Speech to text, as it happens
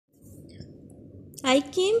I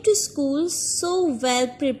came to school so well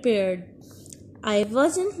prepared. I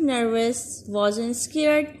wasn't nervous, wasn't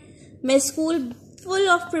scared. मैं school full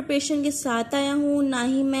of preparation के साथ आया हूँ. ना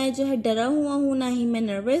ही मैं जो है डरा हुआ हूँ, ना ही मैं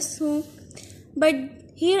नर्वस हूँ. But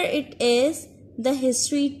here it is the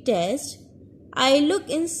history test. I look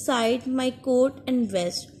inside my coat and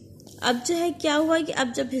waste. अब जो है क्या हुआ कि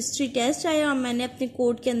अब जब हिस्ट्री टेस्ट आया और मैंने अपने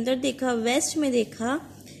कोट के अंदर देखा, वेस्ट में देखा,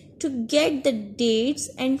 to get the dates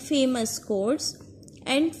and famous quotes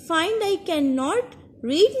and find I can not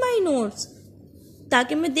read my notes.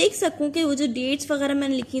 ताकि मैं देख सकूं कि वो जो डेट्स वगैरह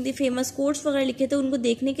मैंने लिखी थी, फेमस कोट्स वगैरह लिखे थे, उनको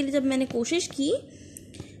देखने के लिए जब मैंने कोशिश की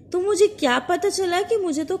तो मुझे क्या पता चला कि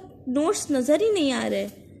मुझे तो नोट्स नज़र ही नहीं आ रहे.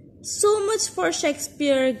 So much for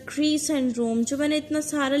Shakespeare, Greece and रोम. जो मैंने इतना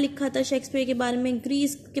सारा लिखा था शेक्सपियर के बारे में,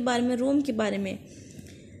 ग्रीस के बारे में, रोम के बारे में.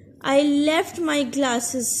 I left my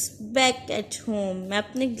glasses back at home. मैं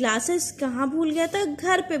अपने ग्लासेस कहाँ भूल गया था?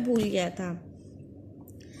 घर पे भूल गया था.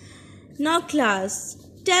 Now class,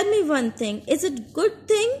 tell me one thing. Is it good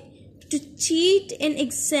thing to cheat in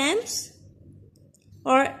exams?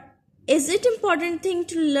 Or is it important thing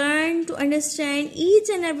to learn, to understand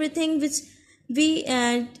each and everything which we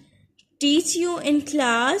teach you in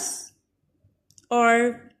class?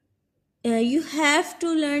 Or you have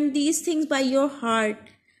to learn these things by your heart,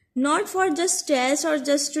 not for just test or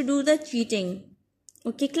just to do the cheating.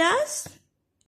 Okay class?